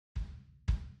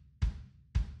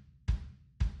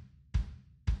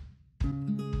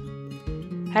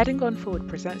Heading On Forward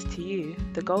presents to you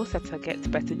the Goal Setter Gets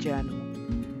Better Journal,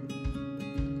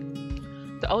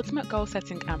 the ultimate goal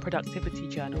setting and productivity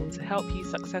journal to help you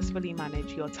successfully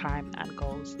manage your time and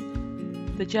goals.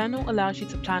 The journal allows you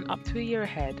to plan up to a year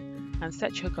ahead and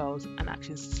set your goals and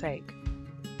actions to take.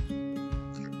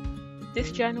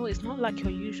 This journal is not like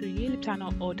your usual yearly planner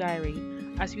or diary,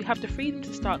 as you have the freedom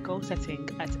to start goal setting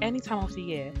at any time of the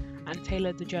year and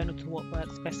tailor the journal to what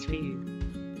works best for you.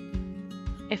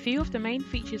 A few of the main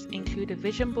features include a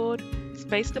vision board,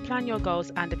 space to plan your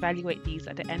goals and evaluate these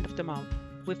at the end of the month,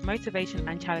 with motivation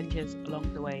and challenges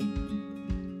along the way.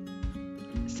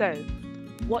 So,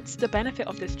 what's the benefit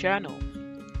of this journal?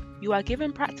 You are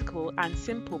given practical and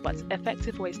simple but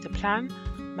effective ways to plan,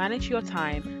 manage your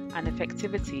time and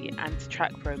effectivity, and to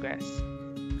track progress.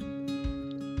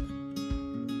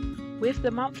 With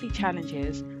the monthly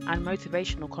challenges and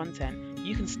motivational content,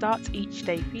 you can start each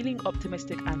day feeling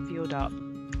optimistic and fueled up.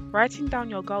 Writing down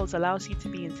your goals allows you to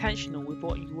be intentional with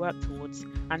what you work towards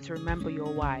and to remember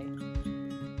your why.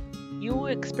 You will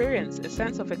experience a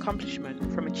sense of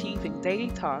accomplishment from achieving daily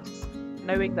tasks,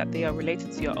 knowing that they are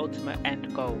related to your ultimate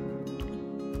end goal.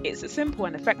 It's a simple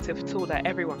and effective tool that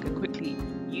everyone can quickly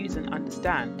use and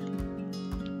understand.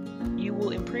 You will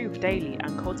improve daily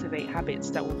and cultivate habits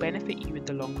that will benefit you in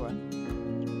the long run.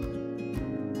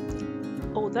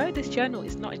 Although this journal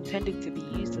is not intended to be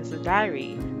used as a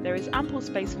diary, there is ample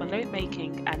space for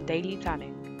note-making and daily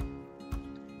planning.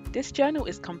 This journal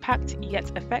is compact yet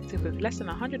effective with less than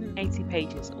 180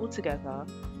 pages altogether,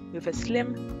 with a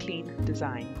slim, clean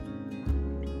design.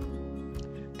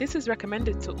 This is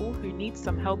recommended to all who need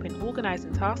some help in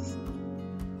organising tasks,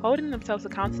 holding themselves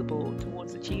accountable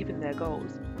towards achieving their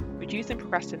goals, reducing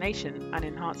procrastination and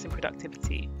enhancing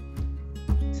productivity.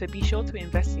 So be sure to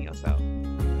invest in yourself.